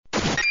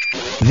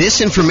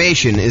This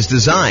information is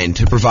designed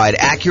to provide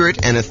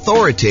accurate and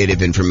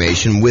authoritative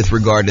information with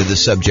regard to the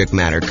subject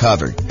matter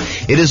covered.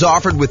 It is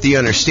offered with the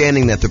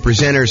understanding that the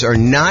presenters are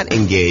not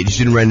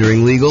engaged in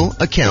rendering legal,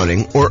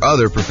 accounting, or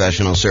other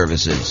professional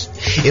services.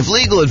 If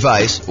legal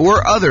advice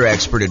or other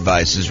expert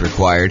advice is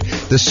required,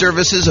 the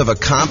services of a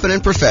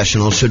competent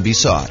professional should be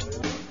sought.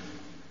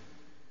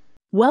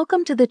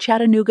 Welcome to the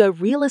Chattanooga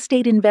Real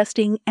Estate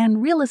Investing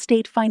and Real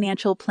Estate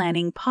Financial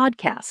Planning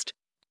podcast.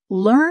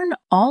 Learn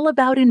all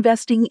about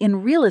investing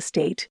in real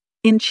estate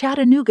in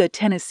Chattanooga,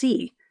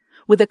 Tennessee,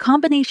 with a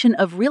combination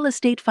of real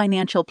estate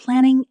financial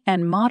planning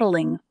and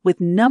modeling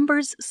with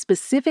numbers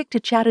specific to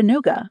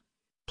Chattanooga,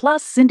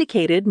 plus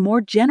syndicated,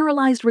 more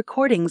generalized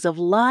recordings of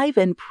live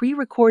and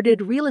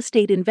pre-recorded real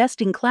estate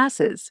investing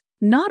classes,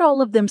 not all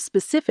of them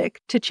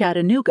specific to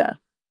Chattanooga.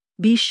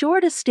 Be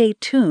sure to stay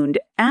tuned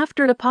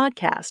after the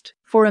podcast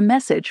for a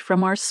message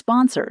from our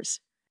sponsors.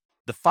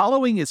 The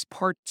following is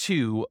part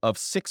 2 of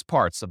 6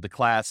 parts of the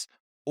class,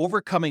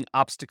 Overcoming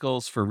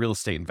Obstacles for Real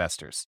Estate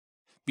Investors.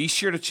 Be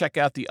sure to check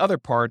out the other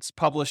parts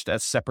published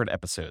as separate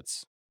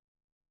episodes.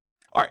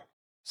 All right,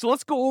 so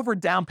let's go over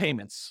down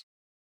payments.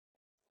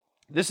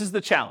 This is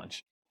the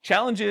challenge.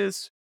 Challenge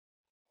is,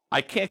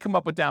 I can't come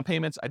up with down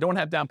payments. I don't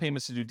have down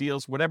payments to do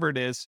deals, whatever it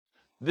is.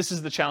 This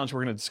is the challenge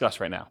we're going to discuss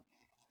right now.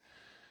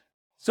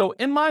 So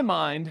in my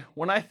mind,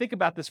 when I think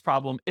about this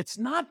problem, it's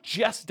not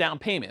just down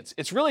payments.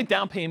 It's really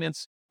down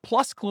payments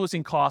plus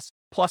closing costs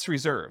plus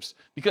reserves.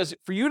 Because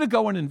for you to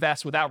go and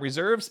invest without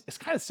reserves, it's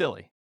kind of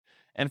silly.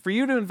 And for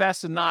you to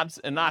invest and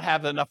not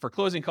have enough for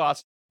closing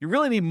costs, you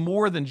really need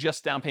more than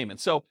just down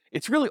payment. So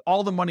it's really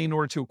all the money in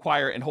order to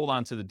acquire and hold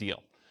on to the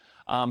deal.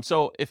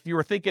 So if you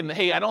were thinking,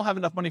 hey, I don't have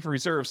enough money for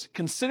reserves,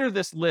 consider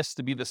this list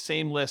to be the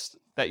same list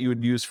that you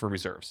would use for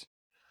reserves.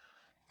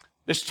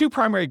 There's 2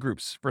 primary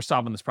groups for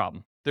solving this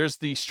problem. There's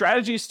the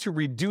strategies to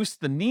reduce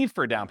the need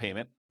for a down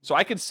payment. So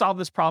I could solve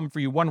this problem for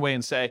you one way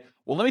and say,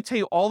 well, let me tell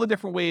you all the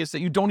different ways that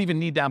you don't even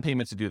need down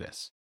payment to do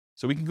this.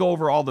 So we can go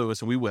over all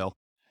those, and we will.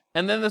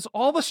 And then there's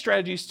all the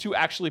strategies to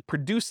actually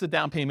produce the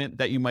down payment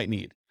that you might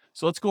need.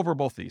 So let's go over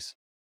both these.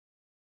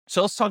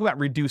 So let's talk about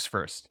reduce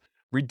first.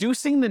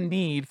 Reducing the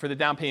need for the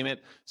down payment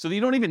so that you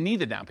don't even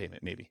need the down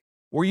payment maybe,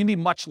 or you need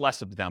much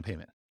less of the down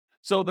payment.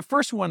 So the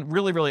first one,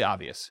 really, really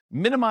obvious.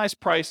 Minimize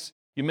price.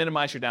 You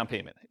minimize your down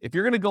payment. If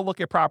you're going to go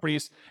look at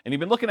properties and you've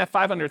been looking at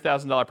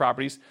 $500,000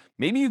 properties,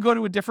 maybe you go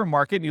to a different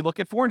market and you look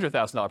at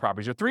 $400,000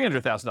 properties or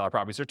 $300,000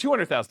 properties or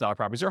 $200,000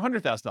 properties or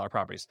 $100,000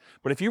 properties.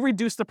 But if you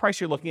reduce the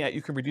price you're looking at,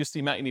 you can reduce the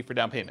amount you need for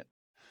down payment.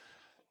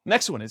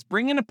 Next one is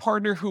bring in a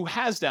partner who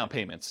has down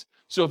payments.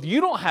 So if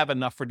you don't have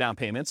enough for down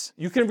payments,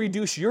 you can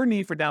reduce your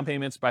need for down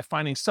payments by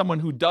finding someone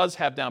who does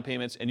have down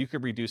payments, and you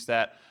can reduce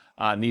that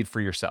need for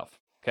yourself,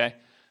 okay?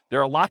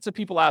 There are lots of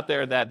people out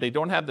there that they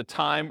don't have the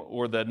time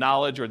or the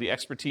knowledge or the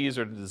expertise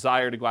or the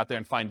desire to go out there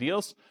and find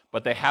deals,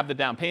 but they have the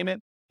down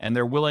payment and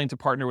they're willing to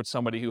partner with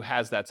somebody who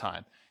has that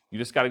time. You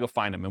just got to go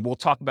find them. And we'll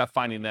talk about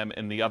finding them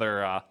in the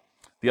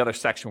other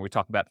section where we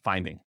talk about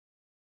finding.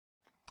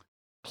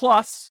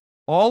 Plus,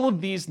 all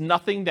of these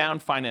nothing down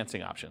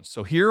financing options.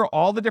 So here are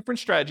all the different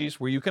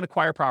strategies where you can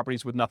acquire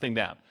properties with nothing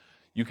down.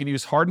 You can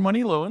use hard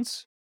money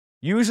loans.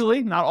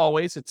 Usually, not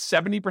always, it's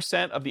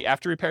 70% of the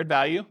after repaired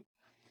value.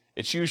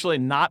 It's usually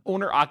not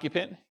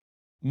owner-occupant.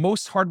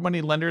 Most hard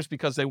money lenders,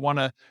 because they want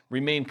to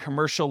remain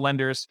commercial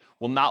lenders,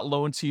 will not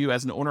loan to you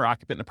as an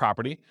owner-occupant in a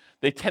property.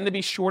 They tend to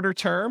be shorter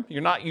term.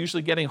 You're not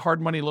usually getting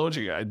hard money loans,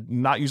 or you're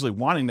not usually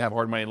wanting to have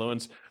hard money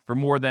loans for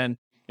more than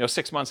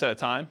 6 months at a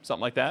time,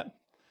 something like that.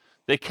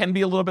 They can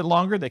be a little bit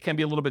longer. They can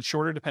be a little bit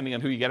shorter, depending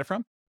on who you get it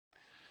from.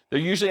 They're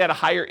usually at a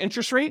higher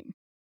interest rate,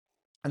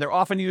 and they're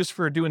often used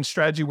for doing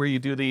strategy where you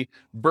do the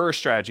BRRRR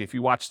strategy. If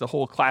you watch the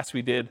whole class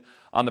we did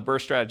on the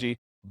BRRRR strategy,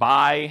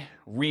 buy,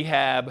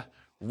 rehab,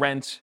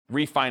 rent,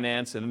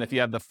 refinance, and then if you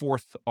have the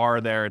 4th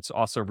R there, it's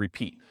also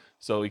repeat.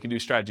 So you can do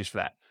strategies for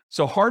that.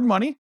 So hard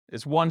money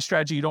is one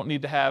strategy you don't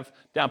need to have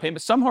down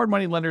payment. Some hard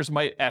money lenders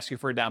might ask you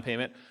for a down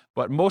payment,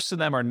 but most of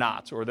them are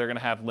not, or they're going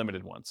to have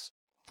limited ones.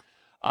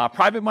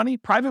 Private money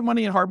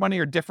and hard money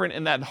are different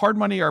in that hard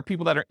money are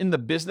people that are in the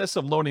business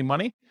of loaning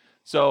money.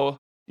 So,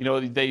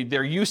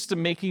 they're used to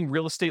making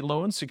real estate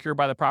loans secured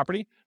by the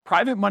property.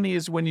 Private money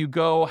is when you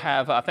go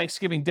have a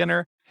Thanksgiving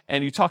dinner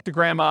and you talk to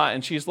grandma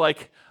and she's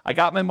like, I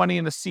got my money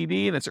in the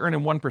CD and it's earning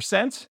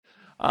 1%.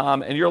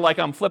 And you're like,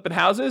 I'm flipping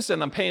houses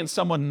and I'm paying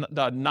someone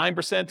 9%,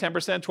 10%,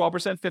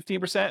 12%,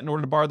 15% in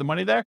order to borrow the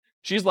money there.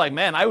 She's like,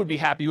 man, I would be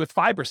happy with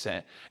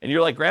 5%. And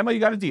you're like, grandma, you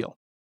got a deal.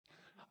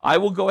 I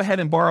will go ahead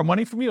and borrow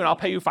money from you and I'll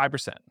pay you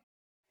 5%.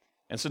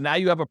 And so now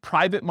you have a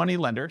private money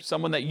lender,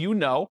 someone that you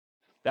know.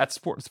 That's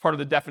part of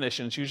the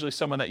definition. It's usually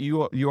someone that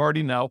you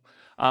already know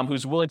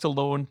who's willing to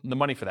loan the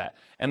money for that.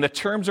 And the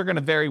terms are going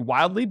to vary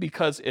wildly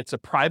because it's a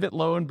private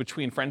loan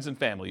between friends and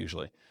family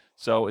usually.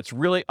 So it's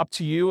really up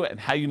to you and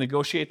how you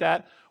negotiate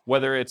that,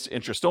 whether it's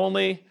interest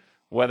only,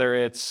 whether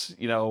it's,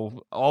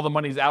 all the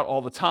money's out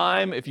all the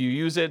time. If you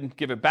use it and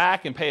give it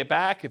back and pay it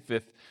back, if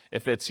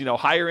it's,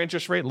 higher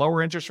interest rate,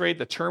 lower interest rate,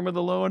 the term of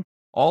the loan,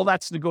 all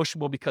that's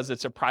negotiable because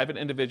it's a private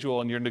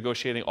individual and you're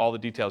negotiating all the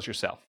details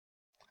yourself.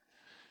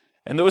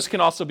 And those can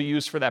also be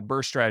used for that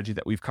BRRRR strategy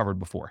that we've covered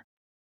before.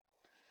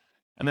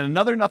 And then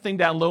another nothing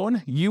down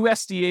loan,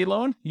 USDA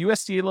loan.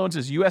 USDA loans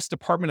is U.S.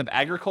 Department of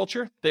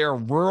Agriculture. They are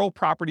rural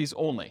properties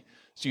only.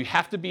 So you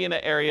have to be in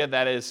an area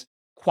that is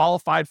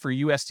qualified for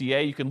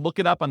USDA. You can look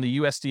it up on the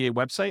USDA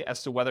website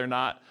as to whether or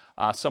not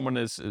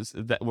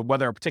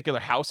whether a particular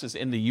house is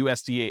in the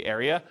USDA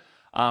area.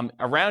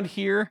 Around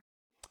here,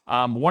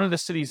 one of the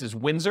cities is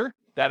Windsor.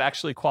 That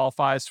actually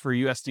qualifies for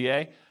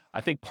USDA.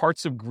 I think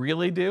parts of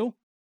Greeley do.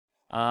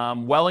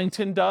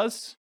 Wellington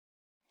does.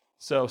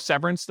 So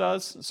Severance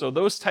does. So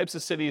those types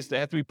of cities, they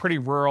have to be pretty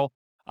rural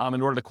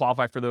in order to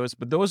qualify for those.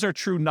 But those are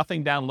true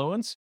nothing down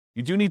loans.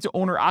 You do need to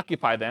own or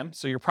occupy them.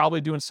 So you're probably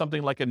doing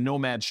something like a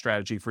nomad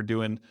strategy for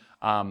doing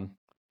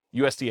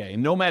USDA.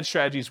 Nomad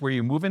strategy is where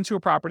you move into a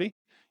property,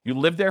 you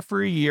live there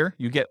for a year,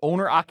 you get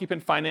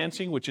owner-occupant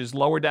financing, which is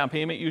lower down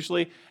payment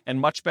usually,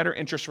 and much better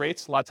interest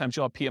rates. A lot of times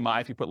you'll have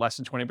PMI if you put less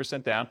than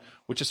 20% down,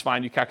 which is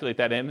fine. You calculate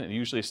that in, and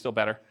usually it's still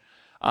better.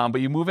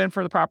 But you move in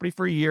for the property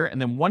for a year,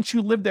 and then once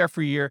you live there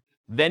for a year,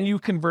 then you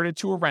convert it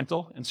to a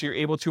rental, and so you're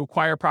able to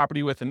acquire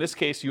property with, in this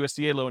case,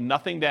 USDA loan,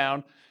 nothing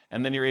down,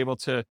 and then you're able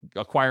to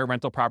acquire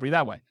rental property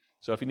that way.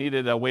 So if you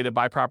needed a way to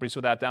buy properties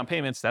without down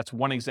payments, that's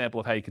one example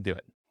of how you could do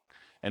it.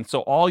 And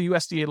so all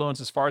USDA loans,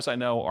 as far as I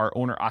know, are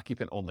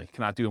owner-occupant only,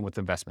 cannot do them with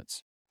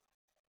investments.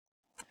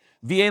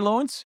 VA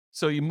loans,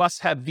 so you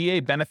must have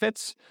VA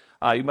benefits.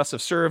 You must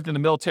have served in the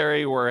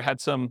military or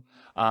had some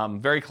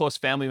very close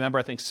family member.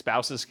 I think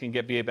spouses can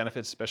get VA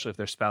benefits, especially if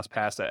their spouse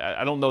passed.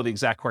 I don't know the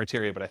exact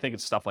criteria, but I think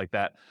it's stuff like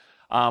that.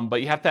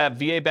 But you have to have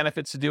VA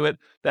benefits to do it.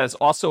 That is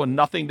also a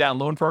nothing down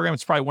loan program.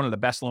 It's probably one of the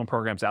best loan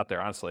programs out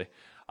there, honestly.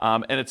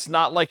 And it's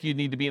not like you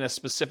need to be in a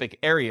specific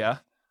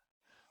area.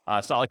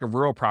 It's not like a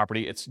rural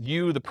property. It's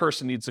you, the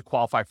person, needs to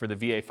qualify for the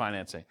VA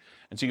financing.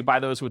 And so you can buy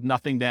those with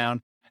nothing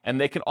down. And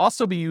they can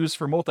also be used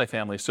for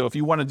multifamily. So if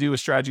you want to do a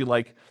strategy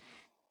like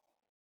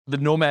the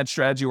nomad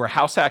strategy or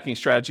house hacking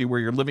strategy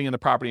where you're living in the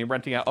property and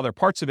renting out other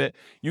parts of it,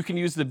 you can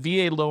use the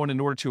VA loan in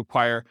order to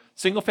acquire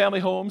single family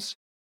homes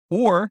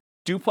or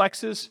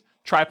duplexes,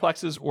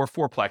 triplexes, or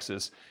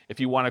fourplexes if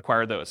you want to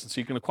acquire those. And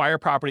so you can acquire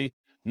property,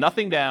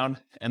 nothing down,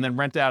 and then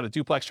rent out a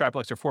duplex,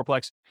 triplex, or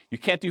fourplex. You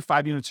can't do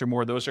 5 units or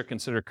more. Those are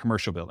considered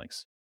commercial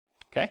buildings.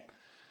 Okay?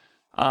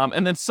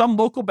 And then some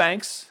local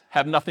banks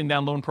have nothing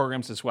down loan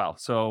programs as well.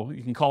 So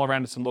you can call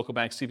around to some local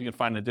banks, see if you can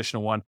find an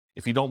additional one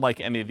if you don't like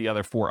any of the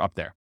other 4 up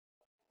there.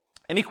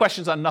 Any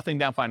questions on nothing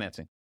down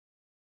financing?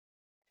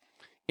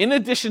 In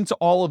addition to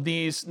all of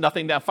these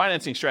nothing down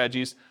financing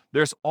strategies,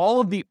 there's all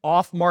of the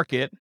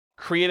off-market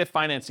creative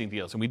financing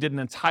deals. And we did an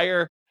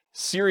entire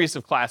series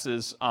of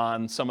classes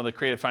on some of the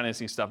creative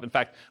financing stuff. In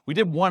fact, we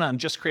did one on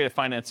just creative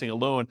financing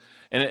alone,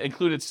 and it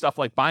included stuff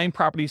like buying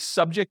properties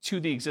subject to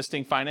the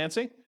existing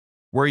financing,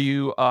 where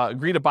you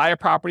agree to buy a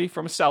property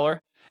from a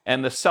seller,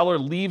 and the seller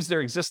leaves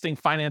their existing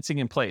financing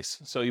in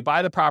place. So you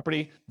buy the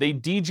property, they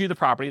deed you the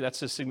property, that's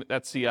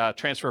the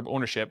transfer of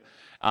ownership.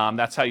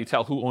 That's how you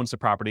tell who owns the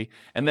property.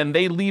 And then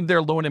they leave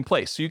their loan in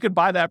place. So you could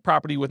buy that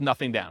property with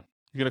nothing down.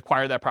 You could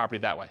acquire that property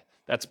that way.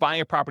 That's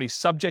buying a property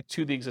subject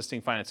to the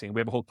existing financing.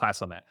 We have a whole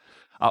class on that.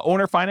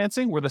 Owner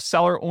financing, where the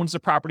seller owns the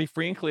property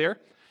free and clear,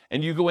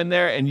 and you go in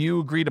there and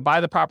you agree to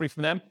buy the property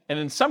from them. And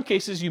in some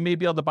cases, you may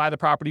be able to buy the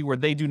property where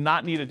they do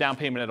not need a down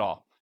payment at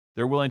all.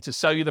 They're willing to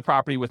sell you the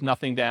property with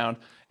nothing down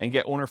and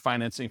get owner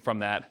financing from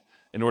that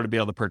in order to be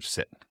able to purchase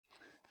it.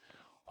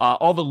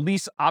 All the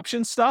lease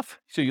option stuff,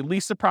 so you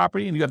lease the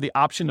property and you have the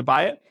option to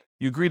buy it.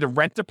 You agree to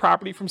rent the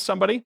property from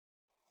somebody,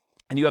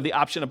 and you have the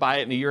option to buy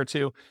it in a year or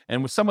two.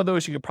 And with some of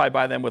those, you could probably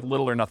buy them with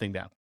little or nothing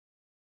down.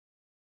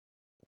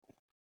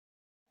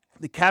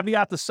 The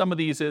caveat to some of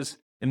these is,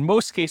 in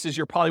most cases,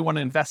 you'll probably want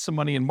to invest some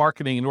money in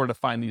marketing in order to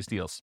find these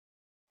deals.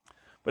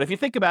 But if you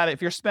think about it,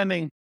 if you're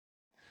spending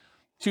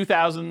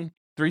 $2,000,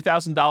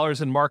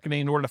 $3,000 in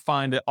marketing in order to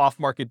find an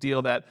off-market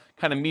deal that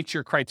kind of meets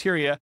your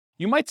criteria,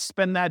 you might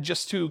spend that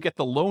just to get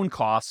the loan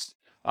costs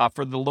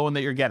for the loan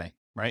that you're getting,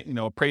 right? You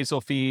know,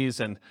 appraisal fees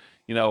and,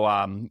 you know,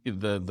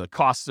 the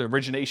costs, the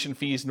origination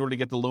fees in order to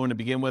get the loan to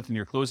begin with, and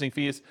your closing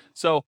fees.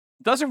 So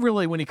it doesn't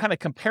really, when you kind of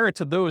compare it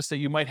to those that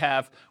you might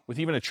have with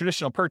even a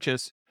traditional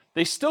purchase,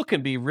 they still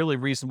can be really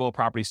reasonable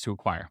properties to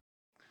acquire.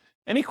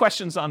 Any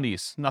questions on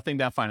these? Nothing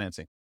down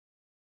financing.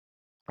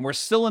 And we're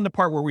still in the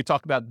part where we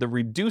talk about the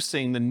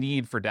reducing the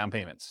need for down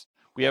payments.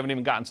 We haven't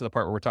even gotten to the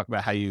part where we're talking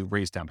about how you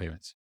raise down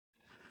payments.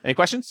 Any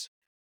questions?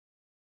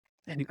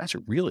 Man, you guys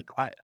are really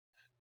quiet.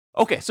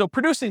 Okay, so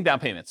producing down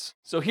payments.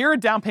 So here are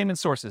down payment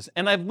sources,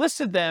 and I've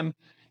listed them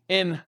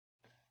in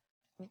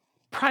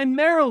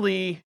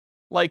primarily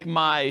like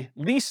my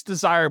least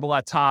desirable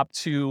at top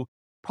to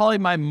probably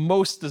my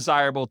most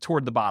desirable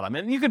toward the bottom.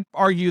 And you could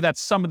argue that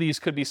some of these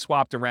could be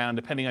swapped around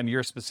depending on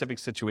your specific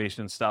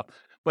situation and stuff.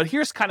 But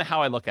here's kind of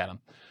how I look at them.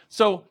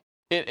 So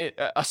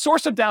a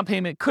source of down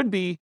payment could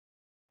be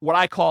what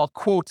I call,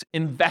 quote,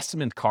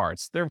 investment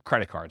cards. They're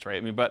credit cards, right?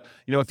 I mean, but,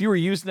 you know, if you were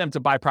using them to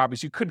buy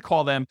properties, you could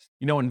call them,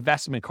 you know,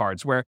 investment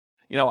cards, where,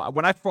 you know,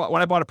 when I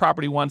bought a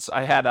property once,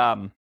 I had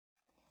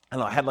I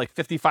don't know, I had like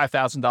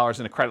 $55,000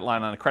 in a credit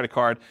line on a credit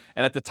card.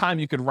 And at the time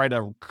you could write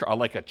a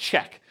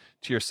check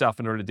to yourself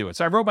in order to do it.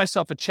 So I wrote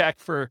myself a check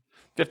for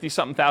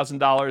 50-something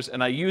thousand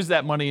and I used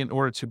that money in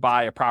order to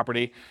buy a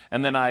property.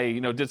 And then I,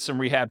 did some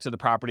rehab to the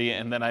property.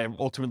 And then I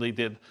ultimately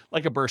did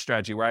like a burst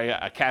strategy where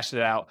I cashed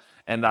it out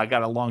and I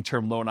got a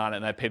long-term loan on it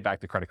and I paid back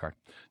the credit card.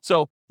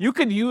 So you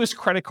could use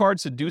credit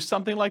cards to do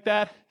something like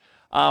that.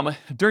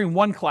 During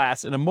one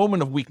class, in a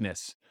moment of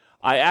weakness,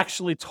 I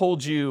actually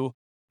told you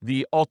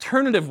the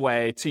alternative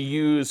way to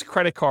use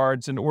credit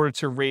cards in order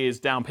to raise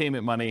down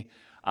payment money,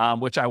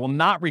 which I will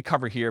not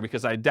recover here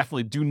because I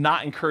definitely do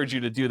not encourage you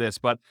to do this,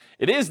 but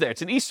it is there.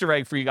 It's an Easter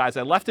egg for you guys.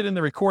 I left it in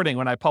the recording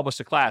when I published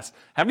the class.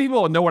 How many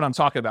people know what I'm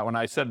talking about when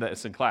I said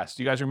this in class?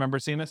 Do you guys remember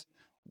seeing this?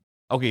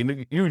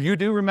 Okay, you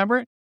do remember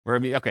it? Or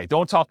okay,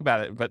 don't talk about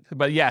it,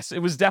 but yes, it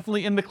was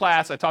definitely in the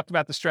class. I talked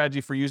about the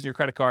strategy for using your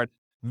credit card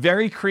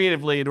very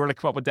creatively in order to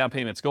come up with down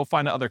payments. Go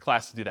find another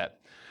class to do that.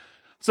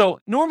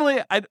 So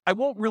normally, I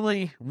won't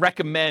really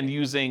recommend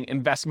using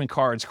investment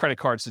cards, credit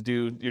cards to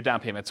do your down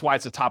payment. That's why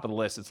it's the top of the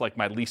list. It's like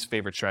my least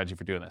favorite strategy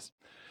for doing this.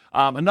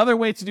 Another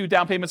way to do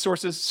down payment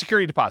sources,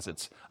 security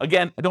deposits.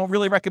 Again, I don't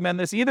really recommend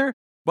this either,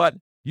 but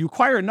you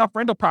acquire enough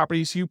rental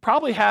properties, you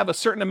probably have a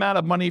certain amount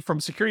of money from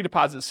security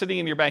deposits sitting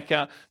in your bank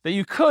account that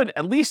you could,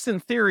 at least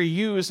in theory,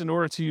 use in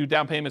order to do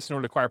down payments in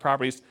order to acquire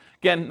properties.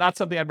 Again, not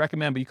something I'd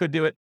recommend, but you could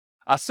do it.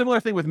 A similar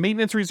thing with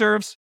maintenance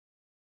reserves.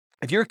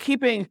 If you're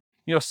keeping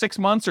 6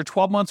 months or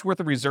 12 months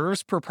worth of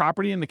reserves per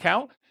property in the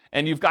account,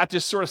 and you've got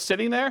just sort of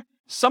sitting there,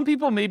 some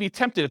people may be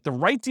tempted if the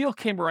right deal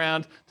came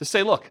around to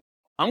say, look,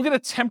 I'm going to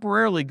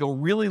temporarily go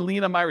really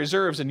lean on my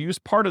reserves and use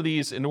part of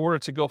these in order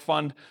to go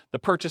fund the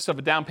purchase of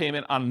a down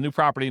payment on a new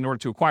property in order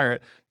to acquire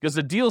it because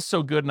the deal's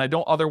so good and I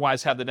don't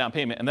otherwise have the down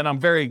payment. And then I'm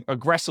very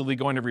aggressively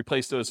going to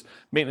replace those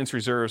maintenance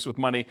reserves with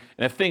money.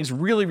 And if things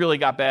really, really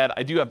got bad,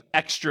 I do have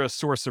extra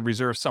source of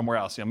reserves somewhere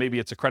else. Maybe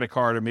it's a credit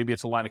card or maybe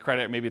it's a line of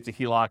credit, or maybe it's a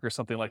HELOC or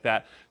something like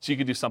that. So you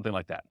could do something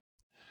like that.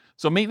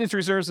 So maintenance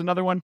reserves,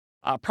 another one.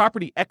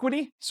 Property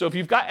equity. So if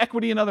you've got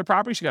equity in other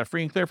properties, you got a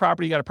free and clear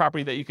property, you got a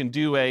property that you can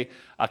do a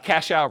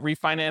cash out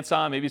refinance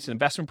on. Maybe it's an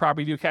investment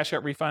property, you do a cash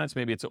out refinance.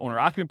 Maybe it's an owner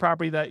occupant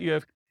property that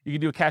you can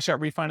do a cash out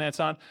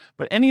refinance on.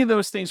 But any of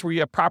those things where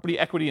you have property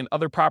equity in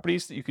other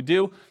properties that you could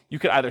do, you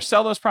could either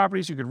sell those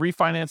properties, you could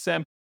refinance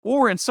them,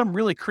 or in some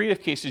really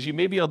creative cases, you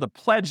may be able to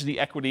pledge the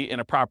equity in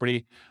a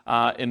property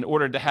in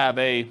order to have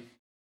a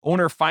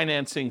owner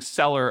financing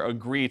seller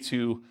agree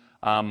to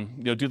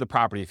do the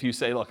property. If you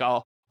say, look,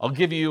 I'll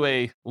give you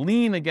a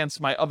lien against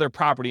my other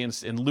property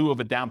in lieu of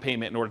a down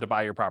payment in order to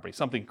buy your property,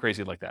 something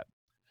crazy like that.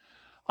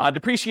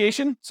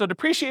 Depreciation. So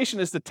depreciation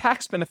is the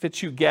tax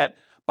benefits you get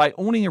by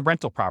owning a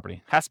rental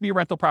property. It has to be a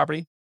rental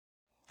property.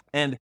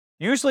 And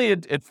usually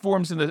it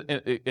comes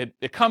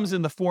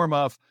in the form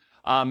of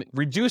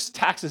reduced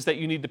taxes that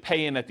you need to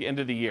pay in at the end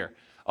of the year.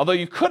 Although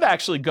you could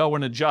actually go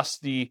and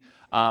adjust the,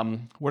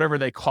 whatever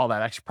they call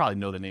that. I actually probably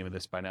know the name of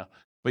this by now.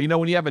 But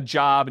when you have a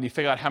job and you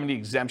figure out how many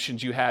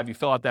exemptions you have, you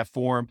fill out that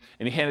form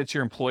and you hand it to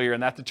your employer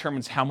and that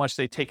determines how much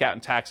they take out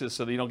in taxes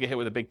so that you don't get hit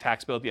with a big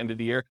tax bill at the end of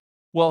the year.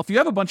 Well, if you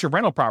have a bunch of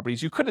rental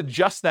properties, you could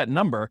adjust that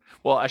number.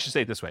 Well, I should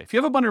say it this way. If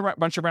you have a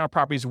bunch of rental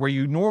properties where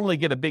you normally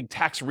get a big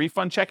tax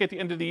refund check at the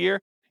end of the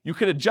year, you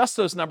could adjust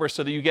those numbers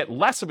so that you get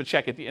less of a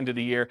check at the end of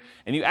the year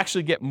and you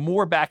actually get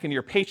more back in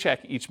your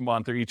paycheck each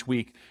month or each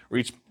week or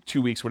each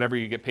 2 weeks, whatever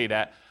you get paid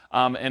at.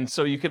 And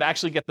so you could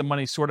actually get the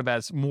money sort of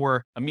as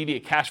more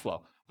immediate cash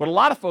flow. But a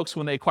lot of folks,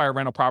 when they acquire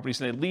rental properties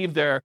and they leave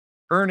their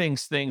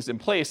earnings things in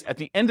place, at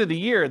the end of the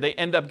year, they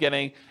end up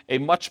getting a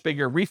much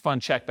bigger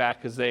refund check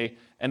back because they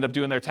end up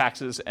doing their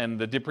taxes and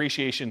the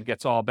depreciation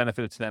gets all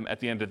benefited to them at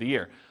the end of the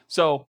year.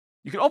 So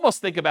you can almost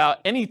think about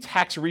any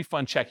tax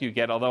refund check you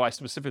get, although I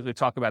specifically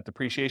talk about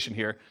depreciation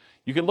here,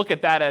 you can look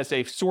at that as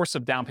a source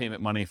of down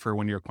payment money for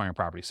when you're acquiring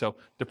property. So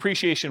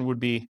depreciation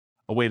would be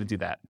a way to do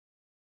that.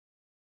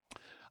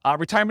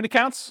 Retirement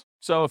accounts.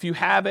 So if you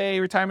have a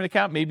retirement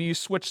account, maybe you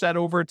switch that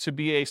over to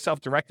be a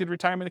self-directed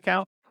retirement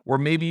account, or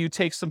maybe you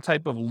take some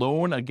type of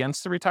loan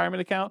against the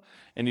retirement account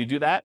and you do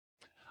that.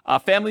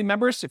 Family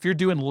members, if you're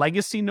doing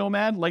legacy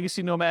nomad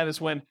is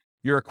when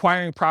you're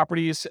acquiring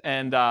properties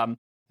and,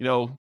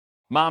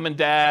 mom and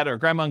dad or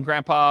grandma and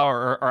grandpa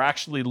are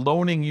actually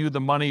loaning you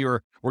the money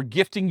or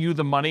gifting you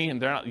the money, and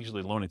they're not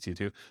usually loaning to you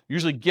too,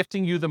 usually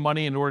gifting you the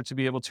money in order to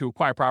be able to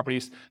acquire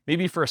properties.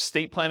 Maybe for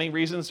estate planning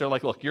reasons, they're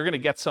like, look, you're going to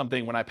get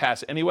something when I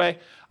pass anyway.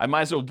 I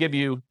might as well give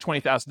you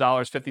 $20,000,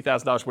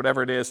 $50,000,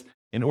 whatever it is,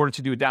 in order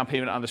to do a down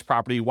payment on this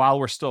property while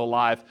we're still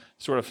alive,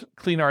 sort of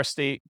clean our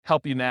estate,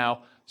 help you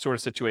now sort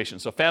of situation.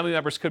 So family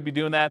members could be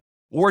doing that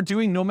or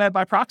doing nomad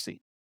by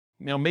proxy.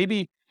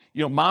 Maybe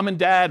mom and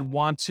dad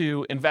want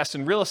to invest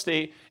in real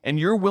estate and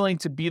you're willing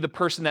to be the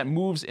person that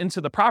moves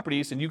into the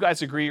properties and you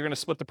guys agree you're going to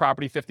split the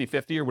property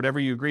 50-50 or whatever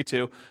you agree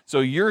to.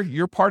 So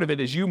your part of it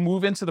is you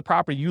move into the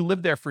property, you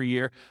live there for a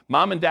year,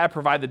 mom and dad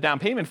provide the down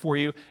payment for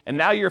you, and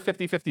now you're a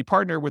 50-50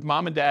 partner with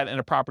mom and dad in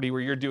a property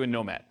where you're doing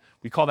nomad.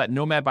 We call that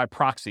nomad by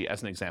proxy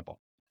as an example.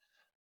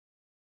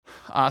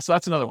 So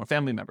that's another one,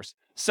 family members.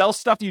 Sell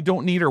stuff you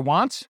don't need or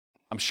want.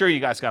 I'm sure you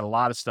guys got a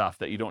lot of stuff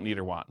that you don't need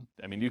or want.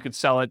 I mean, you could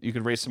sell it, you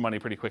could raise some money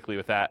pretty quickly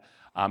with that.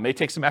 May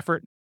take some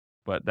effort,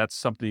 but that's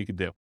something you could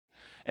do.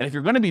 And if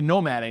you're going to be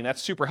nomading,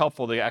 that's super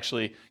helpful to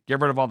actually get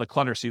rid of all the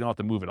clutter so you don't have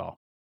to move it all.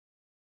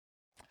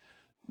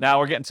 Now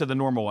we're getting to the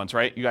normal ones,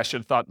 right? You guys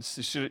should have thought,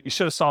 you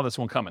should have saw this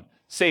one coming.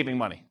 Saving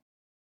money,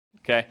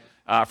 okay?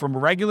 From a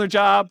regular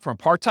job, from a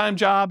part-time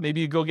job,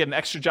 maybe you go get an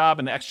extra job,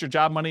 and the extra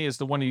job money is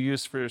the one you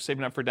use for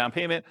saving up for down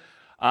payment.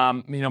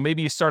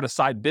 Maybe you start a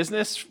side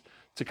business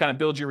to kind of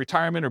build your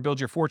retirement or build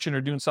your fortune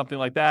or doing something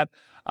like that.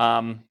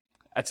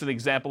 That's an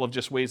example of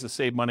just ways to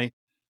save money.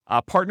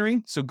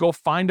 Partnering, so go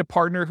find a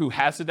partner who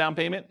has the down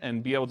payment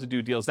and be able to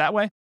do deals that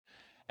way.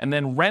 And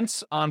then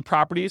rents on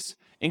properties,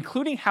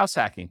 including house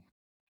hacking.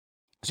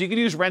 So you can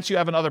use rents you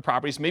have in other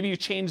properties. Maybe you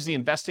change the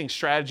investing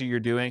strategy you're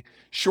doing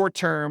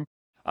short-term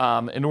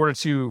in order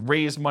to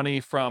raise money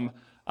from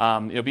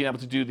being able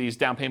to do these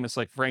down payments.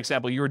 Like, for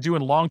example, you were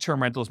doing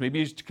long-term rentals. Maybe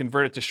you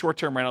convert it to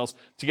short-term rentals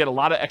to get a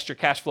lot of extra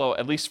cash flow,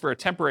 at least for a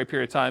temporary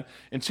period of time,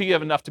 until you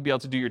have enough to be able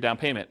to do your down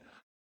payment.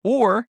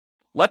 Or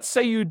let's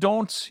say you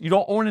don't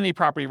own any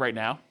property right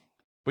now,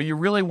 but you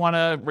really want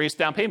to raise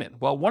down payment.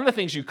 Well, one of the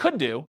things you could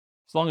do,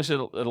 as long as it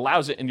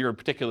allows it in your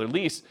particular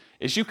lease,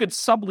 is you could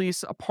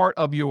sublease a part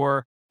of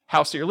your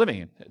house that you're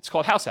living in. It's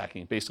called house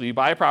hacking. Basically, you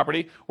buy a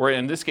property, or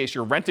in this case,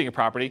 you're renting a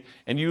property,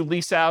 and you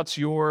lease out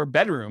your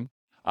bedroom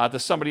to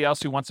somebody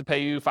else who wants to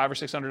pay you $500 or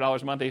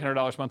 $600 a month,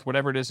 $800 a month,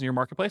 whatever it is in your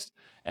marketplace,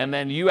 and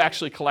then you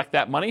actually collect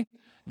that money.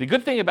 The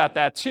good thing about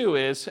that too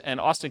is, and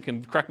Austin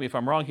can correct me if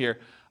I'm wrong here,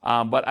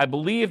 but I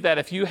believe that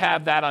if you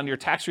have that on your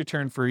tax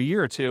return for a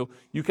year or two,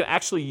 you can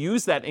actually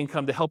use that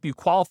income to help you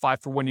qualify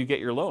for when you get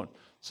your loan.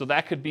 So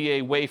that could be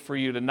a way for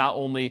you to not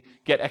only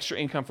get extra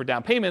income for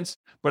down payments,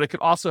 but it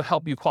could also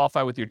help you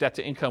qualify with your debt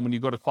to income when you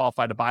go to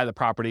qualify to buy the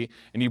property,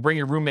 and you bring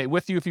your roommate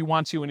with you if you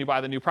want to when you buy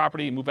the new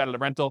property, you move out of the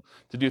rental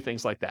to do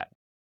things like that.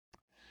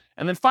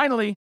 And then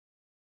finally,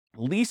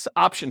 lease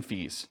option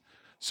fees.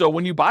 So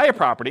when you buy a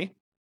property,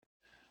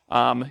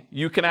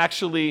 you can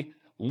actually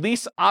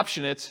lease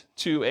option it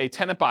to a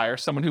tenant buyer,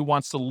 someone who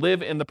wants to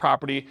live in the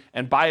property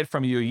and buy it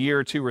from you a year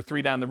or 2 or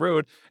 3 down the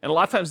road. And a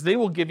lot of times they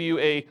will give you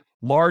a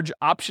large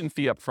option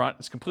fee up front.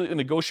 It's completely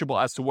negotiable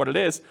as to what it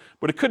is,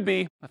 but it could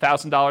be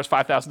 $1,000,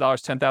 $5,000,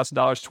 $10,000,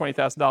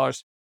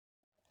 $20,000.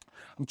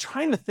 I'm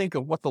trying to think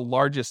of what the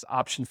largest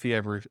option fee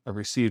I've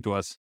received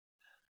was.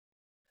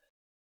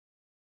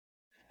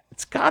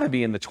 It's got to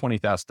be in the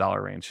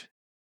 $20,000 range.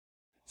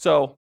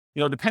 So,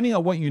 depending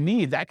on what you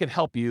need, that could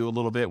help you a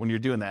little bit when you're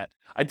doing that.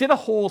 I did a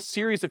whole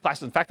series of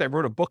classes. In fact, I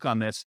wrote a book on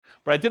this,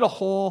 but I did a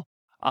whole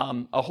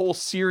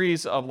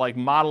series of like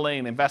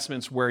modeling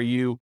investments where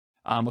you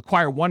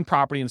acquire one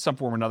property in some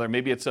form or another.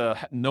 Maybe it's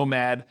a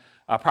nomad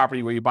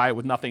property where you buy it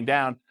with nothing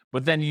down,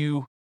 but then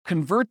you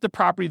convert the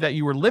property that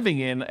you were living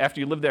in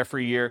after you lived there for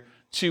a year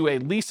to a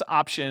lease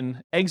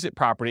option exit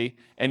property,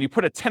 and you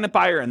put a tenant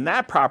buyer in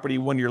that property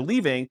when you're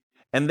leaving,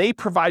 and they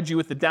provide you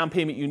with the down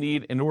payment you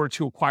need in order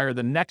to acquire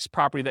the next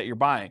property that you're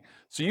buying.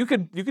 So you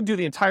could do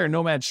the entire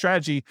nomad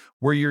strategy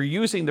where you're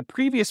using the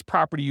previous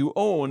property you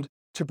owned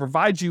to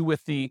provide you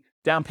with the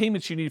down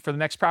payments you need for the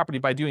next property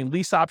by doing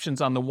lease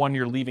options on the one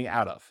you're leaving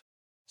out of.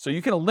 So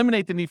you can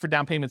eliminate the need for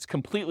down payments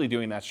completely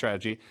doing that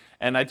strategy.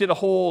 And I did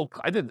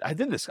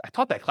this. I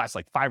taught that class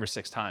like 5 or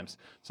 6 times.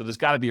 So there's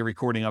got to be a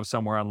recording of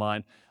somewhere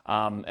online.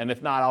 And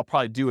if not, I'll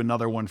probably do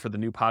another one for the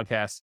new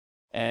podcast.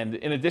 And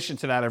in addition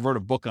to that, I wrote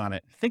a book on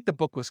it. I think the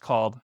book was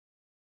called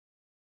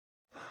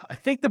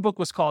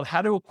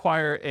How to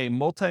Acquire a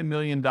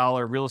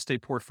Multi-Million-Dollar Real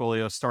Estate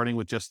Portfolio Starting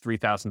with Just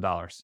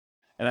 $3,000.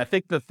 And I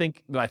think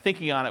my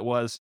thinking on it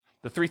was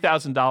the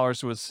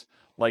 $3,000 was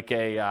like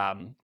a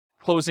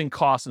closing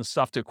costs and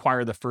stuff to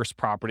acquire the first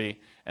property.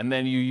 And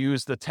then you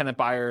use the tenant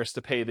buyers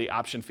to pay the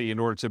option fee in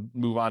order to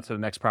move on to the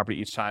next property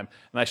each time.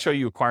 And I show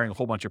you acquiring a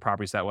whole bunch of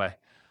properties that way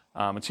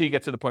until you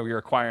get to the point where you're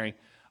acquiring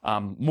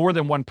more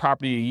than one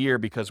property a year,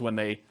 because when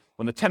the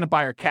tenant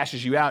buyer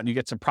cashes you out and you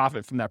get some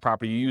profit from that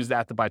property, you use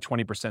that to buy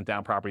 20%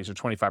 down properties or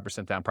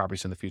 25% down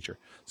properties in the future.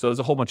 So there's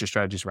a whole bunch of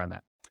strategies around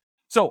that.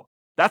 So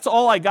that's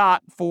all I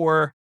got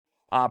for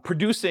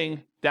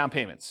producing down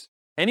payments.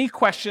 Any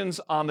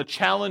questions on the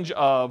challenge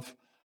of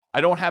I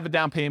don't have a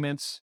down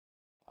payments,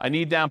 I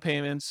need down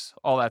payments,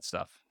 all that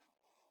stuff?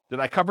 Did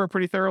I cover it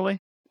pretty thoroughly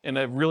in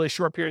a really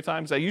short period of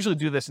time? Because I usually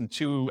do this in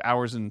 2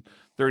 hours and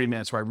 30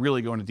 minutes where I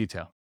really go into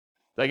detail.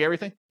 Did I get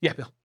everything? Yeah,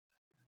 Bill.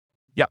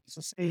 Yep.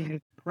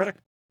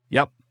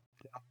 Yep.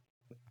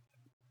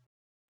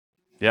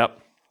 Yep.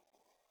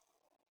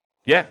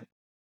 Yeah.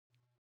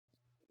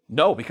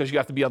 No, because you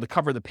have to be able to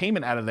cover the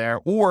payment out of there,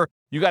 or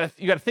you got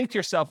to think to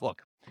yourself,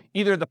 look,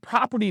 either the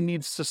property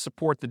needs to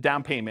support the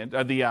down payment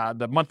or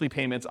the monthly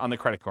payments on the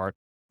credit card,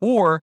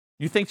 or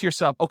you think to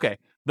yourself, okay,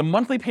 the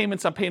monthly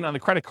payments I'm paying on the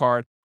credit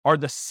card are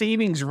the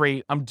savings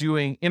rate I'm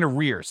doing in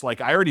arrears.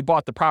 Like I already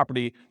bought the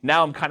property.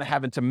 Now I'm kind of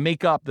having to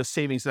make up the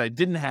savings that I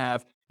didn't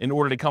have in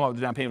order to come up with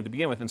the down payment to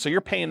begin with. And so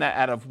you're paying that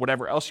out of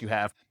whatever else you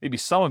have. Maybe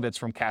some of it's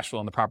from cash flow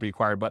on the property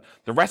acquired, but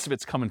the rest of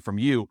it's coming from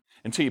you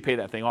until you pay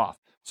that thing off.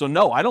 So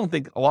no, I don't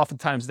think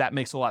oftentimes that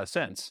makes a lot of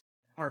sense.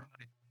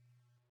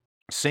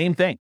 Same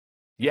thing.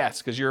 Yes,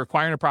 because you're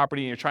acquiring a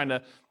property and you're trying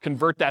to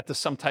convert that to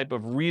some type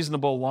of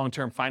reasonable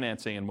long-term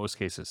financing in most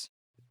cases.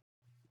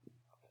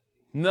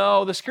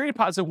 No, the security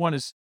deposit one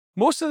is,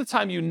 most of the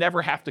time you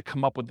never have to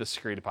come up with the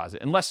security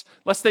deposit unless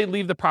they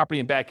leave the property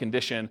in bad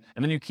condition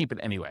and then you keep it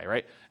anyway,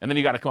 right? And then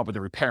you got to come up with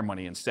the repair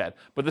money instead.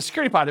 But the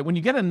security deposit, when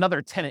you get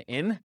another tenant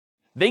in,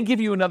 they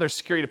give you another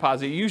security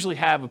deposit. You usually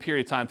have a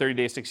period of time, 30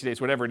 days, 60 days,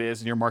 whatever it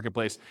is in your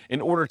marketplace,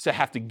 in order to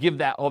have to give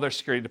that other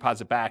security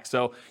deposit back.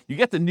 So you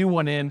get the new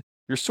one in,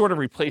 you're sort of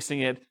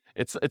replacing it.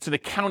 It's an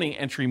accounting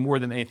entry more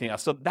than anything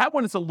else. So that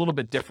one is a little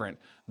bit different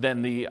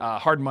than the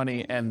hard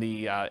money and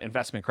the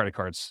investment credit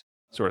cards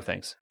sort of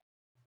things.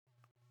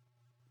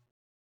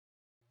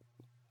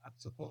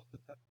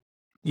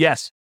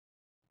 Yes.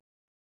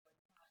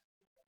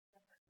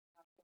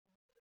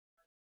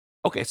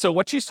 Okay, so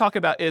what she's talking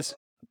about is,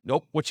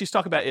 what she's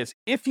talking about is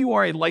if you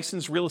are a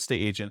licensed real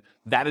estate agent,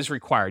 that is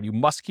required. You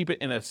must keep it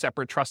in a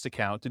separate trust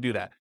account to do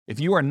that. If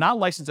you are not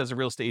licensed as a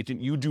real estate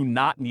agent, you do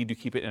not need to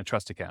keep it in a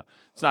trust account.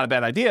 It's not a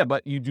bad idea,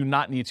 but you do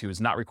not need to. It's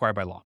not required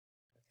by law.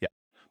 Yeah.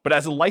 But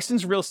as a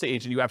licensed real estate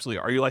agent, you absolutely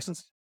are. Are you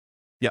licensed?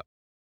 Yep.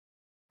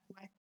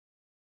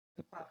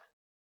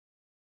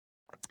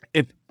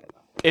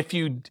 If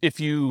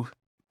you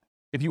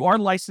are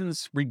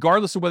licensed,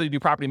 regardless of whether you do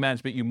property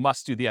management, you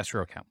must do the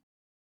escrow account.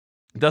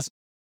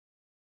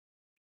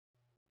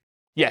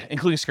 Yeah,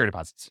 including security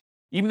deposits.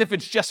 Even if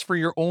it's just for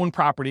your own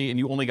property and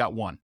you only got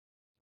one,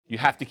 you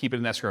have to keep it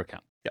in an escrow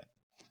account. Yeah.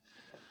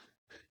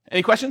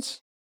 Any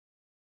questions?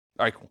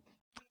 All right, cool.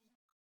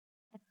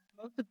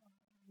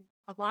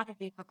 A lot of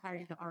these require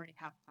you to already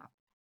have that.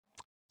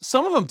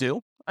 Some of them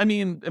do. I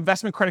mean,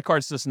 investment credit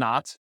cards does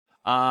not.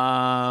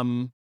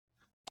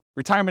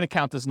 Retirement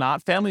account does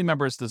not. Family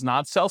members does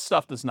not. Sell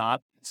stuff does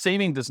not.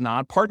 Saving does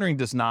not. Partnering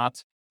does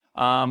not.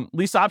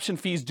 Lease option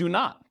fees do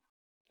not. I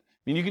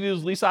mean, you can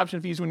use lease option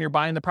fees when you're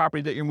buying the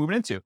property that you're moving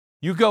into.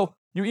 You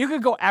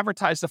could go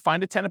advertise to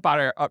find a tenant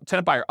buyer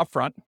up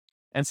front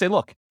and say,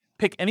 look,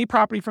 pick any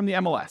property from the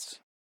MLS.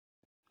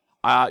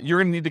 You're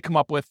going to need to come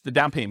up with the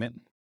down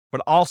payment,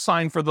 but I'll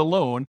sign for the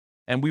loan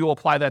and we will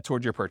apply that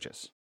towards your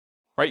purchase.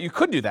 Right? You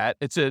could do that.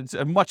 It's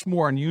a much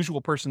more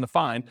unusual person to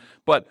find,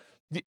 but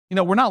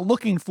we're not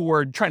looking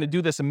for trying to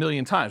do this a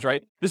million times,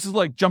 right? This is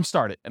like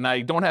jumpstart it, and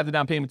I don't have the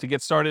down payment to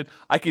get started.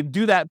 I could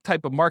do that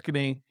type of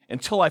marketing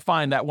until I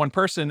find that one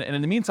person, and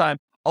in the meantime,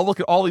 I'll look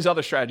at all these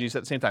other strategies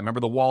at the same time.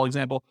 Remember the wall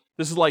example?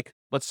 This is like,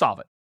 let's solve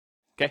it.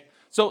 Okay?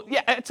 So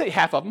yeah, I'd say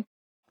half of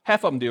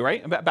them do,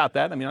 right? About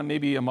that. I mean,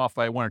 maybe I'm off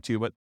by one or two,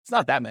 but it's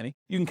not that many.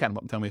 You can count them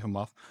up and tell me if I'm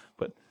off.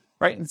 But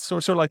right? It's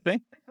sort of like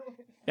thing.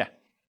 Yeah.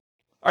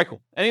 All right,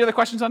 cool. Any other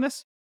questions on this?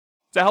 Is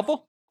that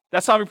helpful?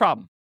 That's solve your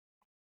problem.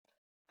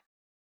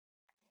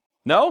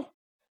 No?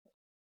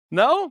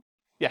 No?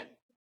 Yeah.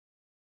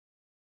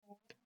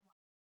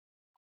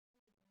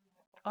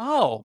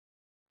 Oh.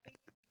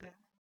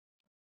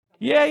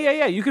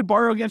 Yeah. You could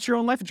borrow against your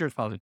own life insurance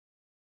policy.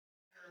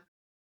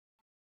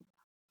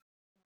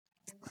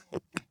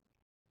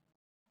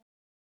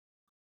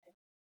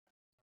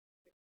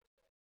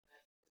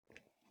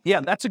 Yeah,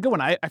 that's a good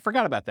one. I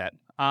forgot about that.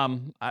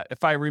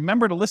 If I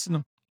remember to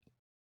listen.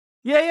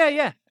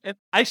 Yeah.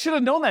 I should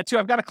have known that too.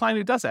 I've got a client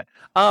who does that.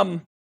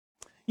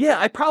 Yeah,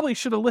 I probably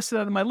should have listed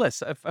that on my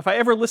list. If I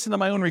ever listen to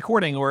my own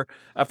recording, or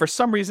for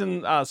some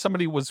reason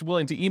somebody was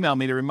willing to email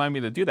me to remind me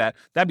to do that,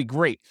 that'd be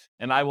great.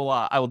 And I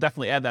will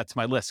definitely add that to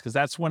my list because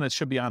that's when it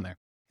should be on there.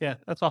 Yeah,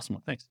 that's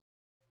awesome. Thanks.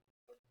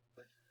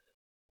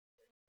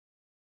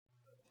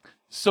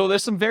 So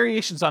there's some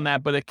variations on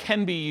that, but it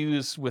can be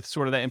used with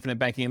sort of that infinite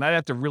banking. And I'd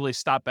have to really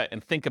stop it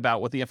and think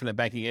about what the infinite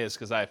banking is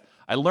because I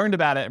learned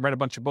about it and read a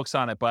bunch of books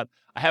on it, but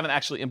I haven't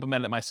actually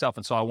implemented it myself.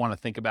 And so I want to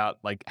think about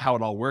like how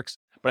it all works.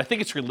 But I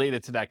think it's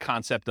related to that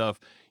concept of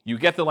you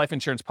get the life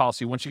insurance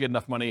policy. Once you get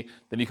enough money,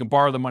 then you can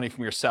borrow the money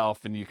from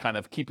yourself and you kind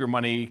of keep your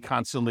money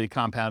constantly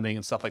compounding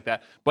and stuff like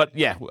that. But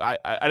yeah,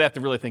 I'd have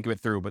to really think of it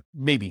through, but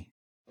maybe.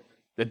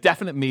 The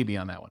definite maybe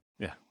on that one.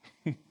 Yeah.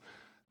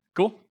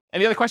 Cool.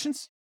 Any other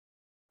questions?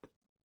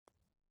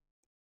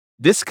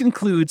 This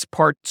concludes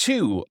part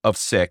 2 of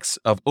 6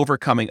 of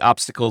Overcoming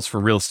Obstacles for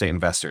Real Estate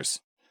Investors.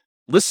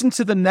 Listen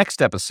to the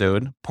next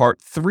episode,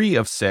 part 3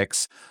 of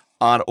 6,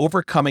 on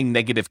overcoming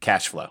negative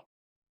cash flow.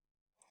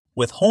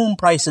 With home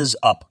prices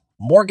up,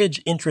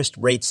 mortgage interest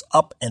rates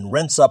up, and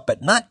rents up,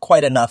 but not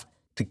quite enough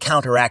to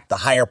counteract the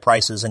higher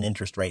prices and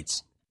interest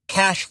rates,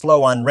 cash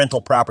flow on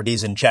rental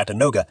properties in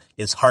Chattanooga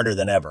is harder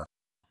than ever.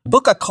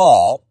 Book a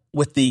call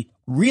with the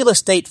Real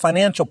Estate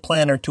Financial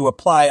Planner to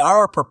apply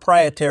our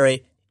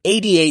proprietary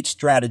 88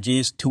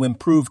 strategies to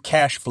improve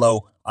cash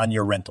flow on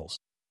your rentals.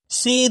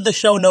 See the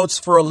show notes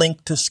for a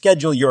link to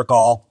schedule your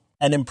call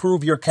and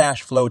improve your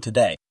cash flow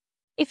today.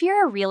 If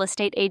you're a real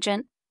estate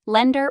agent,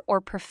 lender, or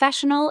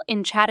professional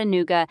in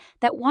Chattanooga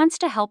that wants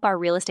to help our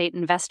real estate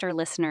investor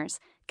listeners,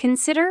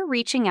 consider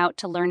reaching out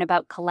to learn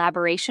about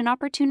collaboration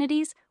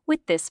opportunities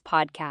with this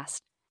podcast.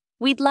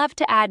 We'd love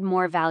to add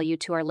more value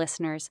to our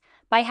listeners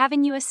by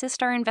having you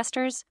assist our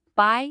investors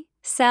buy,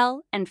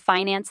 sell, and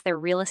finance their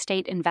real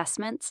estate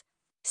investments,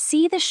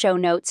 See the show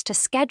notes to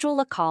schedule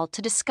a call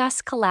to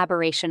discuss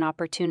collaboration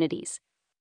opportunities.